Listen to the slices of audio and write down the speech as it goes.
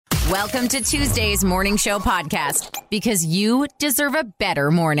Welcome to Tuesday's Morning Show podcast, because you deserve a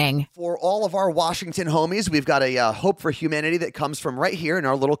better morning. For all of our Washington homies, we've got a hope for humanity that comes from right here in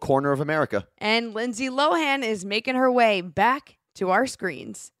our little corner of America. And Lindsay Lohan is making her way back to our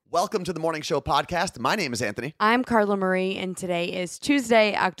screens. Welcome to the Morning Show podcast. My name is Anthony. I'm Carla Marie, and today is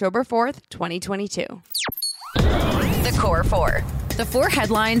Tuesday, October 4th, 2022. The Core Four. The four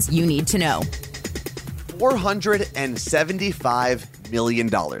headlines you need to know. $475 million.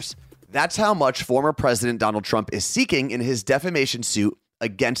 That's how much former President Donald Trump is seeking in his defamation suit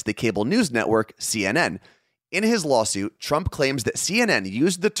against the cable news network CNN. In his lawsuit, Trump claims that CNN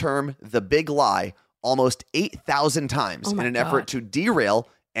used the term "the big lie" almost 8,000 times in an effort to derail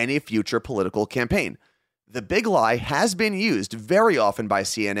any future political campaign. The big lie has been used very often by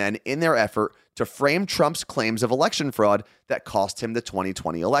CNN in their effort to frame Trump's claims of election fraud that cost him the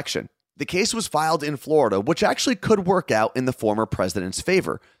 2020 election. The case was filed in Florida, which actually could work out in the former president's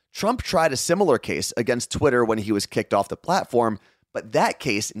favor. Trump tried a similar case against Twitter when he was kicked off the platform, but that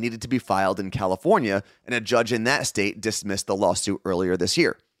case needed to be filed in California, and a judge in that state dismissed the lawsuit earlier this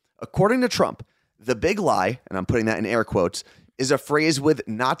year. According to Trump, the big lie, and I'm putting that in air quotes, is a phrase with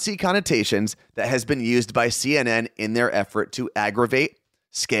Nazi connotations that has been used by CNN in their effort to aggravate,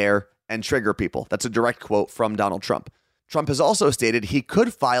 scare, and trigger people. That's a direct quote from Donald Trump. Trump has also stated he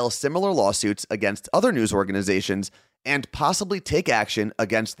could file similar lawsuits against other news organizations and possibly take action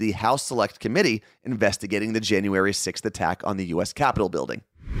against the House Select Committee investigating the January 6th attack on the U.S. Capitol building.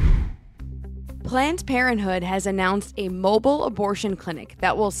 Planned Parenthood has announced a mobile abortion clinic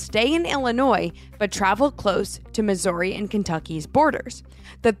that will stay in Illinois but travel close to Missouri and Kentucky's borders.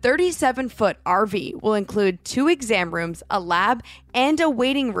 The 37-foot RV will include 2 exam rooms, a lab, and a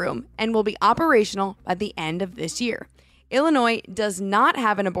waiting room, and will be operational by the end of this year. Illinois does not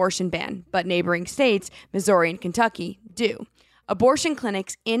have an abortion ban, but neighboring states, Missouri and Kentucky, do. Abortion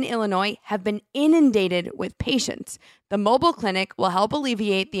clinics in Illinois have been inundated with patients. The mobile clinic will help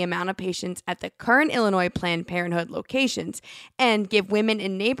alleviate the amount of patients at the current Illinois Planned Parenthood locations and give women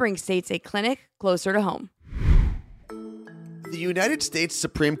in neighboring states a clinic closer to home. The United States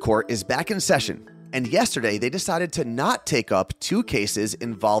Supreme Court is back in session, and yesterday they decided to not take up 2 cases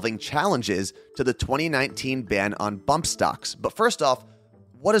involving challenges to the 2019 ban on bump stocks. But first off,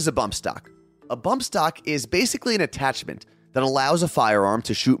 what is a bump stock? A bump stock is basically an attachment that allows a firearm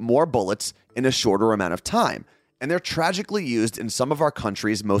to shoot more bullets in a shorter amount of time, and they're tragically used in some of our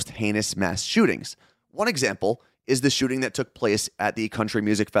country's most heinous mass shootings. One example is the shooting that took place at the Country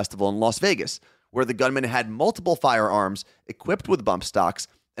Music Festival in Las Vegas, where the gunman had multiple firearms equipped with bump stocks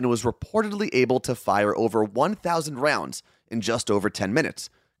and was reportedly able to fire over 1,000 rounds in just over 10 minutes,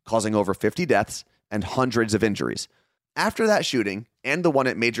 causing over 50 deaths and hundreds of injuries. After that shooting, and the one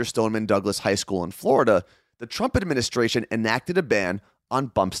at Major Stoneman Douglas High School in Florida, the Trump administration enacted a ban on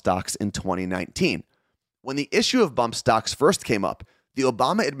bump stocks in 2019. When the issue of bump stocks first came up, the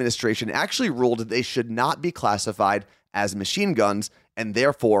Obama administration actually ruled that they should not be classified as machine guns and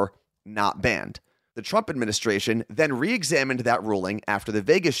therefore not banned. The Trump administration then re-examined that ruling after the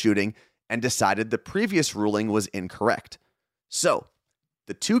Vegas shooting and decided the previous ruling was incorrect. So,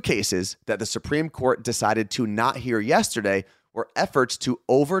 the 2 cases that the Supreme Court decided to not hear yesterday were efforts to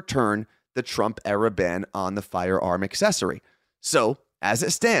overturn the Trump-era ban on the firearm accessory. So, as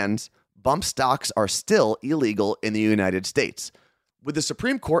it stands, bump stocks are still illegal in the United States. With the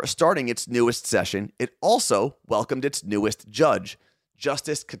Supreme Court starting its newest session, it also welcomed its newest judge,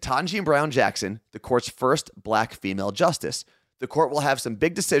 Justice Ketanji Brown Jackson, the court's first black female justice. The court will have some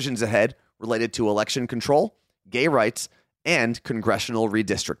big decisions ahead related to election control, gay rights, and congressional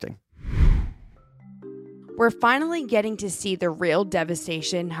redistricting. We're finally getting to see the real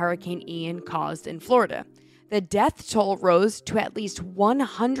devastation Hurricane Ian caused in Florida. The death toll rose to at least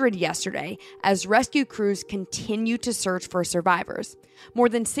 100 yesterday as rescue crews continue to search for survivors. More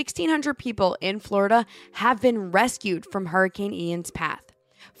than 1,600 people in Florida have been rescued from Hurricane Ian's path.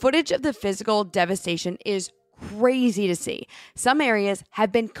 Footage of the physical devastation is crazy to see. Some areas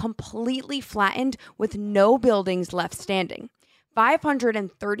have been completely flattened with no buildings left standing.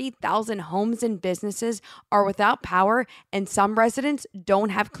 530,000 homes and businesses are without power, and some residents don't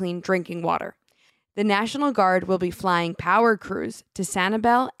have clean drinking water. The National Guard will be flying power crews to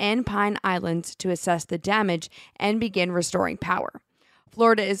Sanibel and Pine Islands to assess the damage and begin restoring power.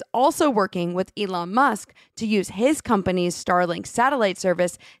 Florida is also working with Elon Musk to use his company's Starlink satellite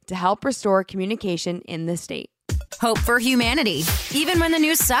service to help restore communication in the state. Hope for humanity. Even when the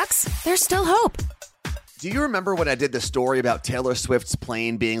news sucks, there's still hope. Do you remember when I did the story about Taylor Swift's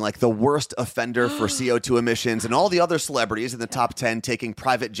plane being like the worst offender for CO2 emissions and all the other celebrities in the top 10 taking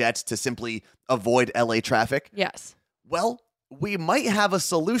private jets to simply avoid LA traffic? Yes. Well, we might have a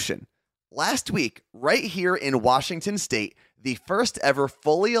solution. Last week, right here in Washington State, the first ever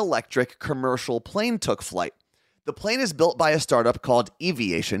fully electric commercial plane took flight. The plane is built by a startup called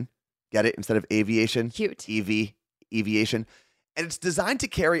Eviation. Get it? Instead of aviation. Cute. Eviation. And it's designed to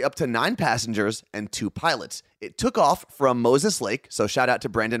carry up to 9 passengers and 2 pilots. It took off from Moses Lake, so shout out to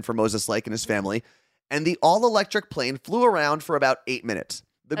Brandon from Moses Lake and his family. And the all-electric plane flew around for about 8 minutes.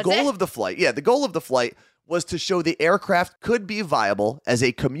 The goal of the flight was to show the aircraft could be viable as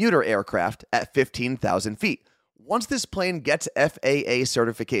a commuter aircraft at 15,000 feet. Once this plane gets FAA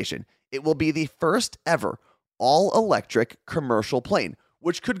certification, it will be the first ever all-electric commercial plane,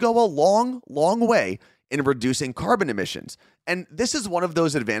 which could go a long, long way in reducing carbon emissions. And this is one of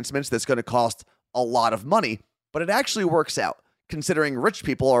those advancements that's going to cost a lot of money, but it actually works out, considering rich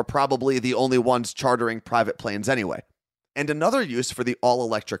people are probably the only ones chartering private planes anyway. And another use for the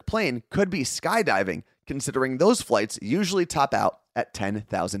all-electric plane could be skydiving, considering those flights usually top out at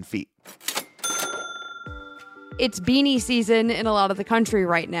 10,000 feet. It's beanie season in a lot of the country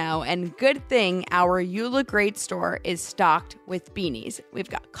right now, and good thing our You Look Great store is stocked with beanies. We've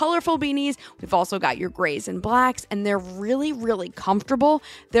got colorful beanies, we've also got your grays and blacks, and they're really, really comfortable.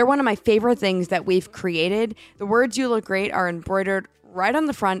 They're one of my favorite things that we've created. The words You Look Great are embroidered right on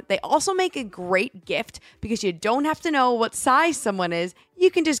the front. They also make a great gift because you don't have to know what size someone is. You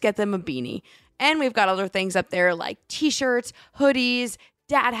can just get them a beanie. And we've got other things up there like t-shirts, hoodies,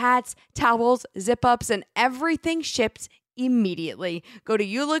 dad hats, towels, zip-ups, and everything ships immediately. Go to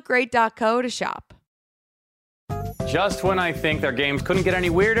youlookgreat.co to shop. Just when I think their games couldn't get any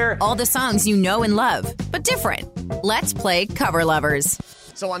weirder. All the songs you know and love, but different. Let's play Cover Lovers.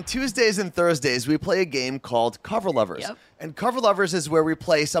 So on Tuesdays and Thursdays, we play a game called Cover Lovers. Yep. And Cover Lovers is where we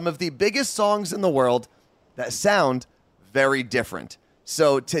play some of the biggest songs in the world that sound very different.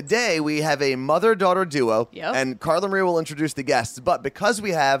 So today we have a mother-daughter duo, and Carla Marie will introduce the guests. But because we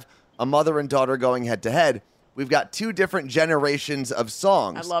have a mother and daughter going head-to-head, we've got 2 different generations of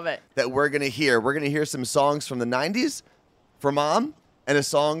songs. I love it. That we're going to hear. We're going to hear some songs from the 90s for mom and a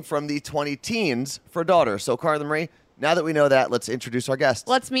song from the 20-teens for daughter. So Carla Marie, now that we know that, let's introduce our guests.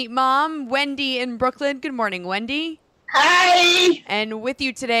 Let's meet Mom, Wendy in Brooklyn. Good morning, Wendy. Hi. And with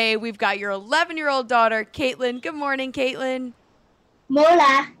you today, we've got your 11-year-old daughter, Caitlin. Good morning, Caitlin.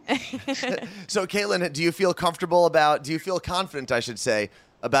 Mola. So, Caitlin, do you feel confident, I should say,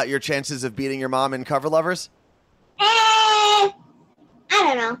 about your chances of beating your mom in Cover Lovers? I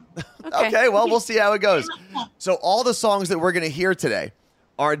don't know. Okay, well, we'll see how it goes. So all the songs that we're going to hear today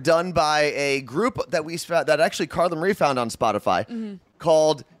are done by a group that actually Carla Marie found on Spotify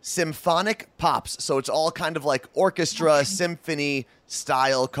called Symphonic Pops. So it's all kind of like orchestra, symphony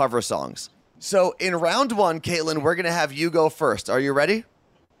style cover songs. So in round 1, Caitlin, we're going to have you go first. Are you ready?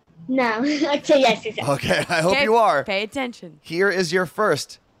 No. Okay, yes. Okay, I hope you are. Pay attention. Here is your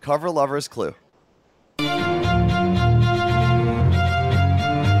first Cover Lovers clue.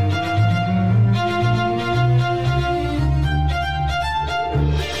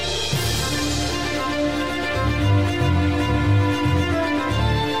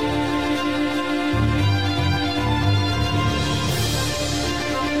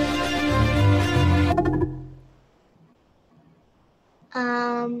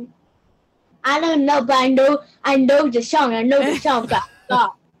 I don't know, but I know the song.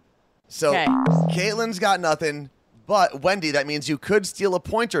 So, Okay. Caitlin's got nothing, but Wendy, that means you could steal a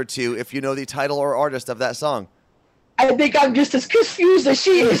point or 2 if you know the title or artist of that song. I think I'm just as confused as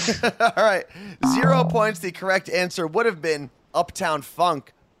she is. All right, 0 points. The correct answer would have been Uptown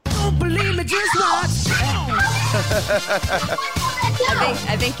Funk. Don't believe me, just watch.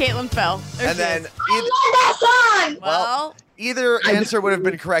 I think Caitlin fell. There And she then is. I love that song. Well, either answer would have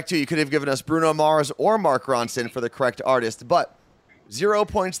been correct too. You could have given us Bruno Mars or Mark Ronson for the correct artist, but 0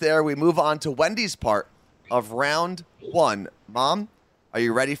 points there. We move on to Wendy's part of round 1. Mom, are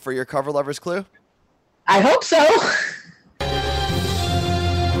you ready for your Cover Lovers clue? I hope so.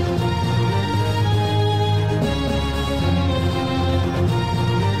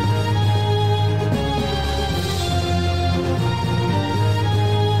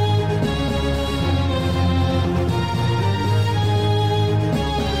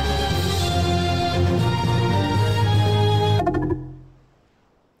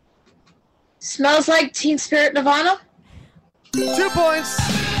 Smells like Teen Spirit Nirvana. 2 points.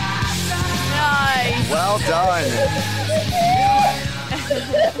 nice. Well done.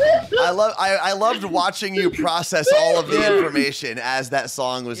 I loved watching you process all of the information as that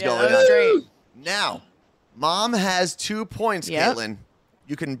song was going that was on. great. Now, Mom has 2 points, Yep. Caitlin.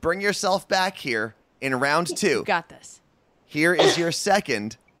 You can bring yourself back here in round 2. You got this. Here is your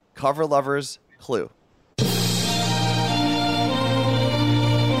second Cover Lovers clue.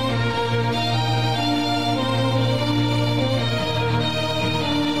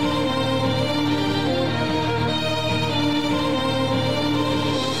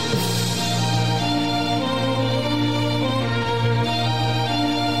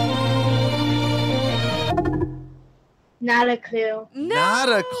 Not a clue. No. Not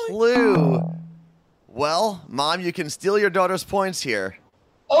a clue. Well, Mom, you can steal your daughter's points here.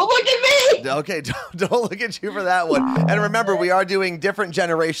 Oh, look at me! Okay, don't look at you for that one. And remember, we are doing different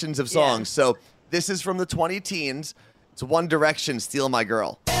generations of songs. So this is from the 20-teens. It's One Direction, Steal My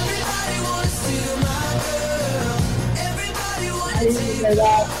Girl. I didn't know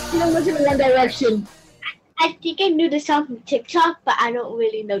that. I don't listen to One Direction. I think I knew the song from TikTok, but I don't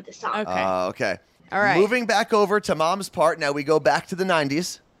really know the song. Okay. Okay. All right. Moving back over to Mom's part. Now we go back to the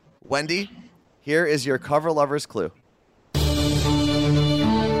 90s. Wendy, here is your cover lover's clue.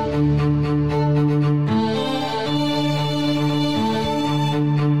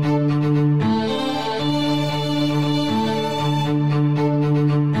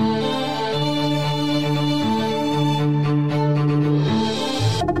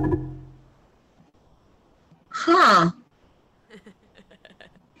 Huh.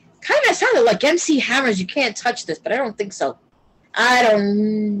 Kind of sounded like MC Hammer's You Can't Touch This, but I don't think so. I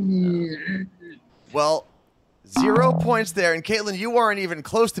don't... Well, 0 points there. And Caitlin, you weren't even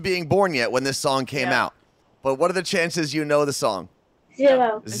close to being born yet when this song came out. But what are the chances you know the song?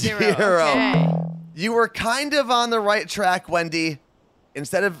 0. Zero. Okay. You were kind of on the right track, Wendy.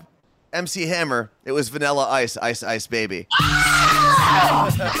 Instead of MC Hammer, it was Vanilla Ice, Ice Ice Baby. I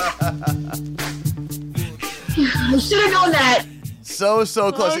should have known that. So close.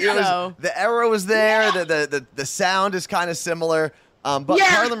 Close, though. The arrow was there. The sound is kind of similar. But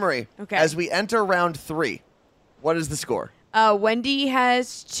Yeah. Carla Marie, Okay. as we enter round 3, what is the score? Wendy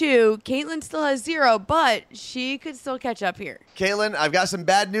has 2. Caitlin still has 0, but she could still catch up here. Caitlin, I've got some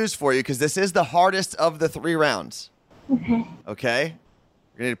bad news for you because this is the hardest of the 3 rounds. Okay?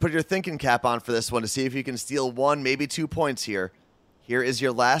 You're going to put your thinking cap on for this one to see if you can steal 1, maybe 2 points here. Here is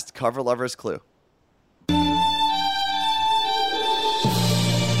your last cover lover's clue.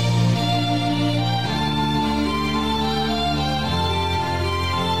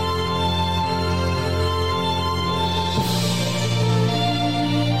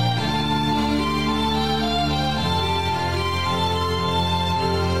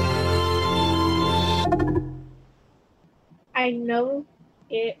 I know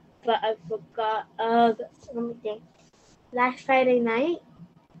it, but I forgot. Let me think. Last Friday night?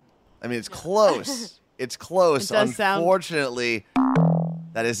 I mean, it's close. It's close. It does sound- Unfortunately,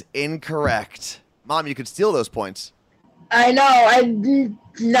 that is incorrect. Mom, you could steal those points. I know, I'm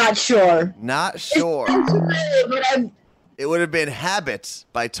not sure. Not sure. But I'm... It would have been Habits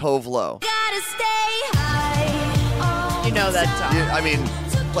by Tove Lo. You know that song. I mean,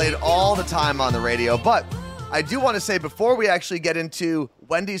 played all the time on the radio. But I do want to say, before we actually get into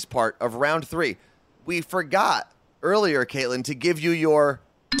Wendy's part of round 3, we forgot earlier, Caitlin, to give you your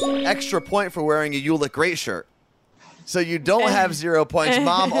extra point for wearing a You Look Great shirt. So you don't have 0 points.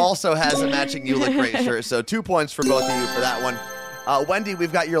 Mom also has a matching You Look Great shirt. So 2 points for both of you for that one. Wendy,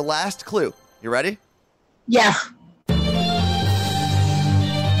 we've got your last clue. You ready? Yeah.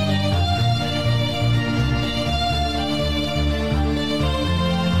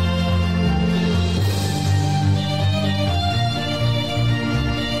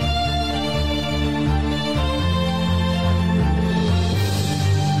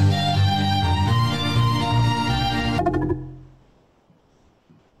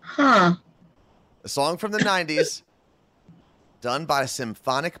 Huh. A song from the 90s, done by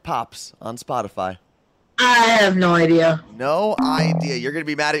Symphonic Pops on Spotify. I have no idea. No idea. You're going to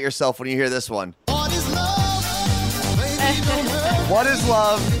be mad at yourself when you hear this one. What is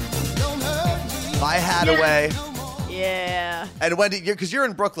Love by Hadaway. Yeah. And Wendy, because you're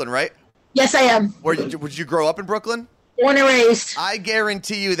in Brooklyn, right? Yes, I am. Would you grow up in Brooklyn? Born and raised. I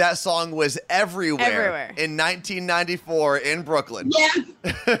guarantee you that song was everywhere. Everywhere. In 1994 in Brooklyn. Yeah.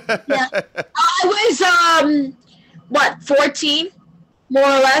 Yeah. I was, 14? More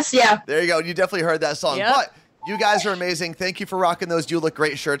or less, yeah. There you go. You definitely heard that song. Yep. But you guys are amazing. Thank you for rocking those You Look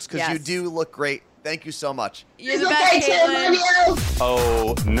Great shirts because you Yes. do look great. Thank you so much. You're the It's best, okay, Tim. Caitlin. Love you.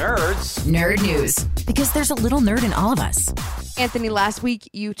 Oh, nerds. Nerd news. Because there's a little nerd in all of us. Anthony, last week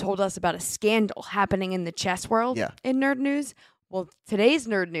you told us about a scandal happening in the chess world in Nerd News. Well, today's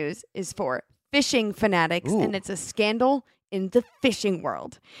Nerd News is for fishing fanatics, and it's a scandal in the fishing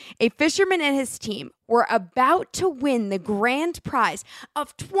world. A fisherman and his team were about to win the grand prize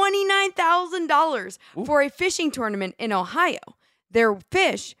of $29,000 for a fishing tournament in Ohio. Their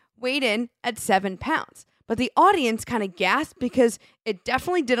fish weighed in at 7 pounds, but the audience kind of gasped because it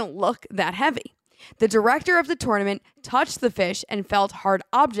definitely didn't look that heavy. The director of the tournament touched the fish and felt hard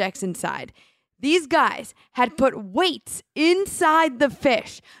objects inside. These guys had put weights inside the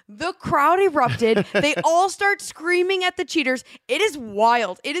fish. The crowd erupted. They all start screaming at the cheaters. It is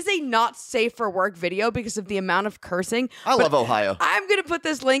wild. It is a not safe for work video because of the amount of cursing. I love Ohio. I'm going to put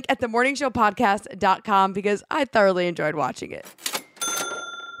this link at themorningshowpodcast.com because I thoroughly enjoyed watching it.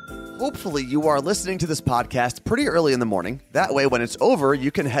 Hopefully you are listening to this podcast pretty early in the morning. That way, when it's over,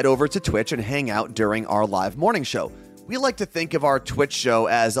 you can head over to Twitch and hang out during our live morning show. We like to think of our Twitch show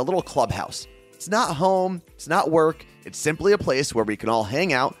as a little clubhouse. It's not home, it's not work, it's simply a place where we can all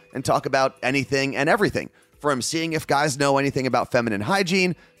hang out and talk about anything and everything. From seeing if guys know anything about feminine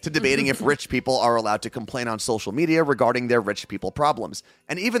hygiene to debating if rich people are allowed to complain on social media regarding their rich people problems.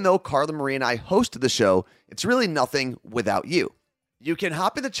 And even though Carla Marie and I host the show, it's really nothing without you. You can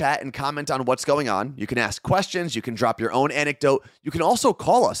hop in the chat and comment on what's going on. You can ask questions. You can drop your own anecdote. You can also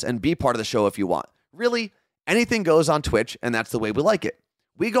call us and be part of the show if you want. Really, anything goes on Twitch, and that's the way we like it.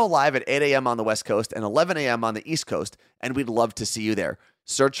 We go live at 8 a.m. on the West Coast and 11 a.m. on the East Coast, and we'd love to see you there.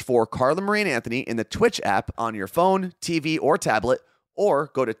 Search for Carla Marie and Anthony in the Twitch app on your phone, TV, or tablet,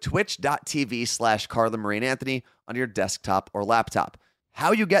 or go to twitch.tv/Carla Marie and Anthony on your desktop or laptop.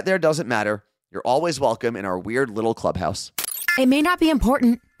 How you get there doesn't matter. You're always welcome in our weird little clubhouse. It may not be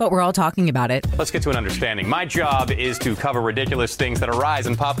important, but we're all talking about it. Let's get to an understanding. My job is to cover ridiculous things that arise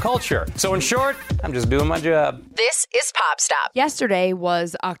in pop culture. So in short, I'm just doing my job. This is Pop Stop. Yesterday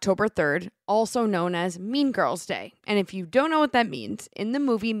was October 3rd, also known as Mean Girls Day. And if you don't know what that means, in the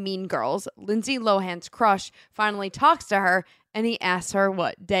movie Mean Girls, Lindsay Lohan's crush finally talks to her and he asks her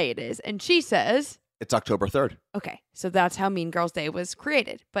what day it is. And she says, It's October 3rd. Okay, so that's how Mean Girls Day was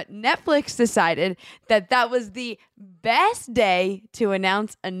created. But Netflix decided that that was the best day to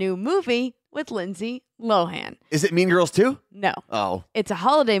announce a new movie with Lindsay Lohan. Is it Mean Girls 2? No. Oh. It's a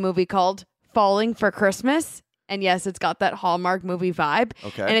holiday movie called Falling for Christmas. And yes, it's got that Hallmark movie vibe.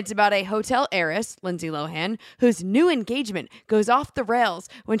 Okay. And it's about a hotel heiress, Lindsay Lohan, whose new engagement goes off the rails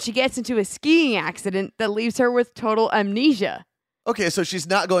when she gets into a skiing accident that leaves her with total amnesia. Okay, so she's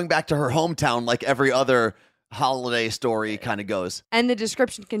not going back to her hometown like every other holiday story kind of goes. And the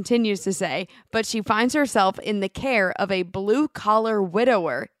description continues to say, but she finds herself in the care of a blue-collar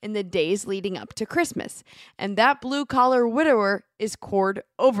widower in the days leading up to Christmas. And that blue-collar widower is Cord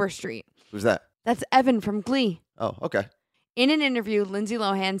Overstreet. Who's that? That's Evan from Glee. Oh, okay. In an interview, Lindsay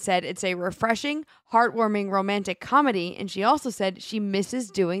Lohan said it's a refreshing, heartwarming romantic comedy, and she also said she misses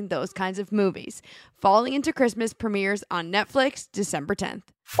doing those kinds of movies. Falling into Christmas premieres on Netflix December 10th.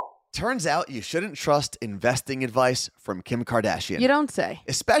 Turns out you shouldn't trust investing advice from Kim Kardashian. You don't say.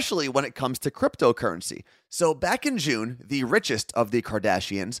 Especially when it comes to cryptocurrency. So back in June, the richest of the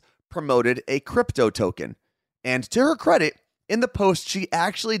Kardashians promoted a crypto token. And to her credit, in the post, she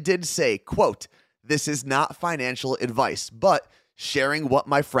actually did say, quote, "This is not financial advice, but sharing what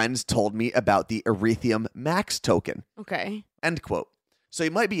my friends told me about the Ethereum Max token." Okay. End quote. So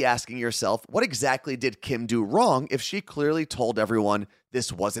you might be asking yourself, what exactly did Kim do wrong if she clearly told everyone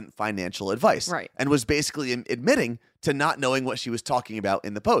this wasn't financial advice? Right. And was basically admitting to not knowing what she was talking about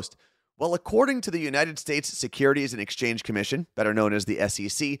in the post. Well, according to the United States Securities and Exchange Commission, better known as the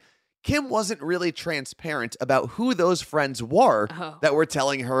SEC, Kim wasn't really transparent about who those friends were that were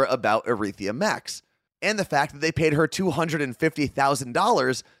telling her about Ethereum Max. And the fact that they paid her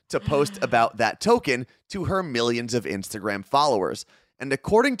 $250,000 to post about that token to her millions of Instagram followers. And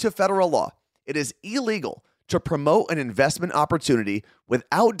according to federal law, it is illegal to promote an investment opportunity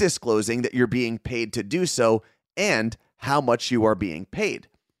without disclosing that you're being paid to do so and how much you are being paid.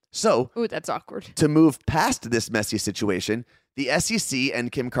 So, Ooh, that's awkward. To move past this messy situation, the SEC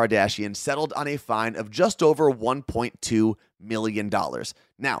and Kim Kardashian settled on a fine of just over $1.2 million.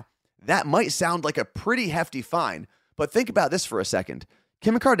 Now, that might sound like a pretty hefty fine, but think about this for a second.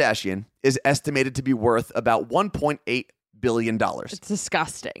 Kim Kardashian is estimated to be worth about $1.8 billion. It's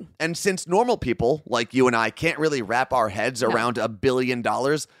disgusting. And since normal people like you and I can't really wrap our heads around $1 billion,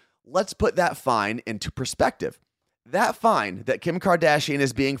 let's put that fine into perspective. That fine that Kim Kardashian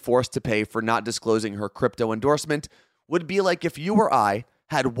is being forced to pay for not disclosing her crypto endorsement would be like if you or I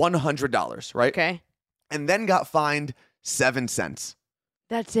had $100, right? Okay. And then got fined 7 cents.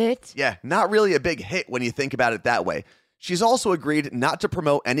 That's it? Yeah, not really a big hit when you think about it that way. She's also agreed not to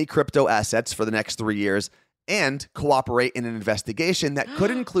promote any crypto assets for the next 3 years and cooperate in an investigation that could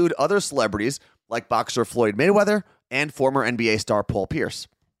include other celebrities like boxer Floyd Mayweather and former NBA star Paul Pierce.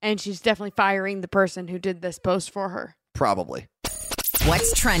 And she's definitely firing the person who did this post for her. Probably.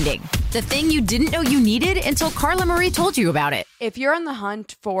 What's trending? The thing you didn't know you needed until Carla Marie told you about it. If you're on the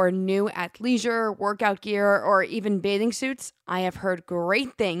hunt for new athleisure, workout gear, or even bathing suits, I have heard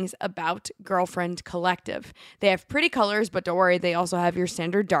great things about Girlfriend Collective. They have pretty colors, but don't worry, they also have your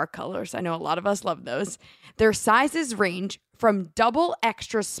standard dark colors. I know a lot of us love those. Their sizes range from double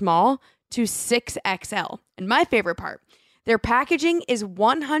extra small to 6XL. And my favorite part, their packaging is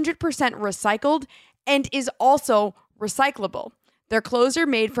 100% recycled and is also recyclable. Their clothes are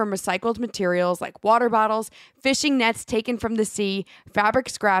made from recycled materials like water bottles, fishing nets taken from the sea, fabric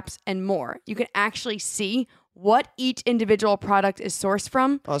scraps, and more. You can actually see what each individual product is sourced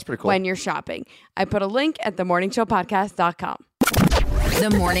from that's pretty cool. When you're shopping. I put a link at themorningshowpodcast.com. The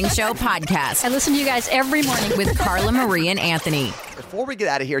Morning Show Podcast. I listen to you guys every morning with Carla Marie and Anthony. Before we get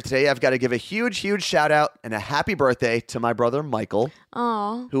out of here today, I've got to give a huge shout out and a happy birthday to my brother Michael,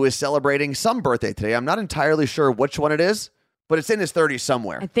 who is celebrating some birthday today. I'm not entirely sure which one it is, but it's in his 30s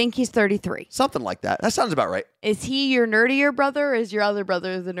somewhere. I think he's 33. Something like that. That sounds about right. Is he your nerdier brother, or is your other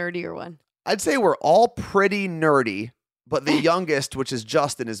brother the nerdier one? I'd say we're all pretty nerdy, but the youngest, which is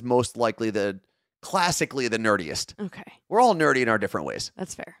Justin, is most likely classically the nerdiest. Okay. We're all nerdy in our different ways.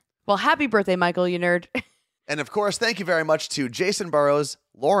 That's fair. Well, happy birthday, Michael, you nerd. And of course, thank you very much to Jason Burrows,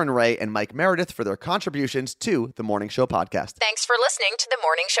 Lauren Ray, and Mike Meredith for their contributions to the Morning Show Podcast. Thanks for listening to the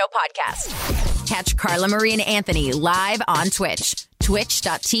Morning Show Podcast. Catch Carla Marie and Anthony live on Twitch.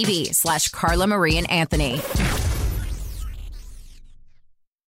 Twitch.tv/Carla Marie and Anthony.